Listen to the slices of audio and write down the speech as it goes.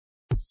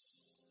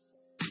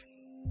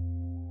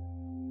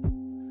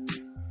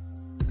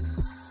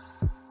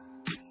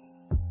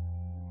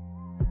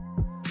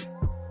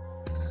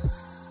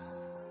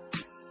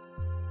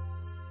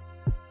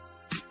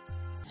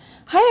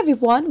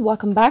everyone,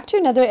 welcome back to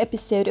another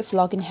episode of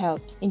Login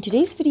Helps. In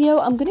today's video,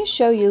 I'm going to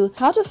show you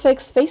how to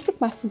fix Facebook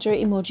Messenger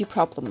emoji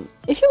problem.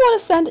 If you want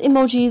to send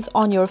emojis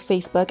on your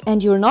Facebook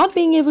and you're not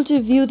being able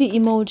to view the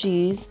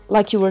emojis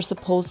like you were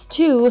supposed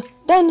to,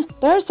 then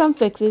there are some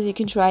fixes you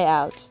can try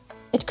out.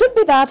 It could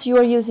be that you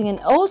are using an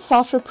old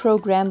software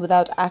program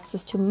without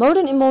access to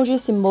modern emoji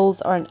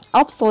symbols or an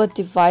obsolete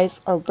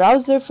device or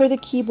browser for the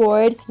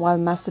keyboard while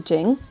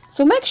messaging.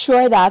 So make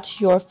sure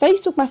that your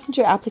Facebook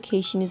Messenger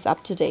application is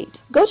up to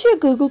date. Go to your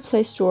Google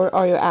Play Store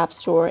or your App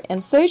Store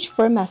and search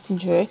for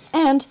Messenger,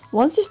 and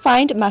once you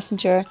find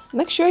Messenger,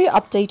 make sure you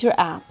update your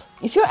app.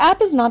 If your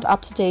app is not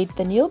up to date,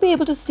 then you'll be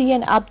able to see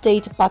an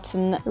update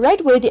button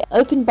right where the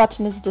open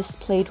button is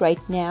displayed right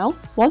now.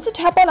 Once you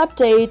tap on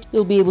update,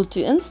 you'll be able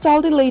to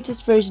install the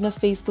latest version of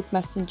Facebook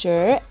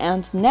Messenger,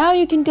 and now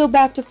you can go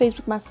back to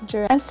Facebook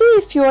Messenger and see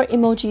if your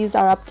emojis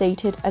are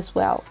updated as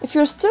well. If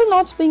you're still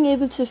not being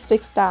able to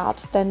fix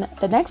that, then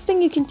the next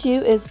thing you can do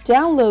is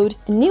download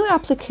a new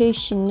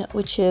application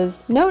which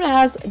is known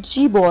as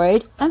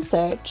Gboard and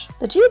search.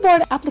 The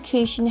Gboard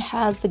application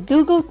has the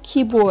Google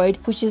keyboard,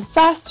 which is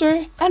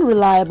faster and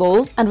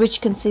reliable and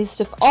which consists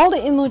of all the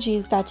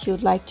emojis that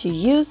you'd like to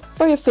use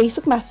for your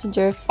Facebook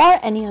Messenger or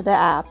any other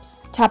apps.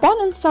 Tap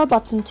on install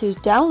button to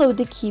download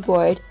the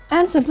keyboard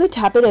and simply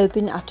tap it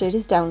open after it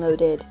is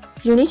downloaded.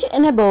 You need to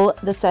enable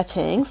the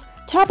settings.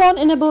 Tap on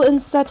enable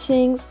in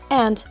settings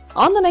and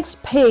on the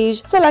next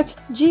page select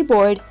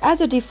Gboard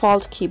as your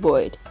default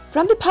keyboard.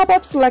 From the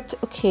pop-up select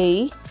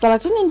OK,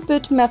 select an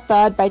input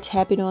method by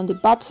tapping on the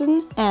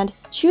button and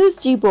choose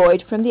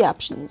Gboard from the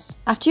options.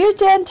 After you're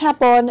done,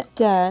 tap on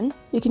Done.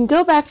 You can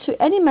go back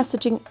to any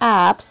messaging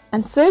apps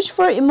and search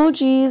for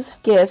emojis,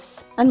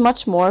 GIFs, and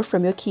much more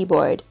from your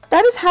keyboard.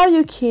 That is how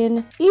you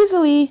can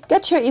easily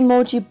get your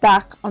emoji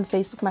back on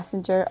Facebook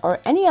Messenger or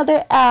any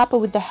other app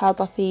with the help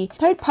of a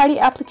third-party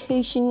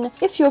application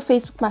if your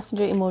Facebook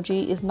Messenger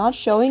emoji is not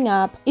showing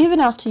up even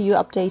after you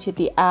updated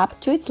the app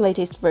to its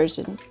latest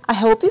version. I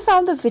hope you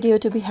found the video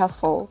to be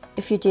helpful.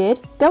 If you did,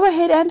 go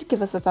ahead and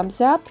give us a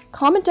thumbs up.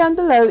 Comment down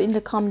below in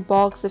the comment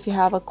box if you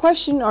have a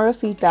question or a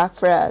feedback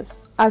for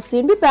us. I'll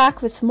soon be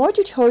back with more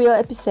tutorial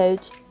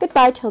episodes.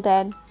 Goodbye till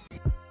then.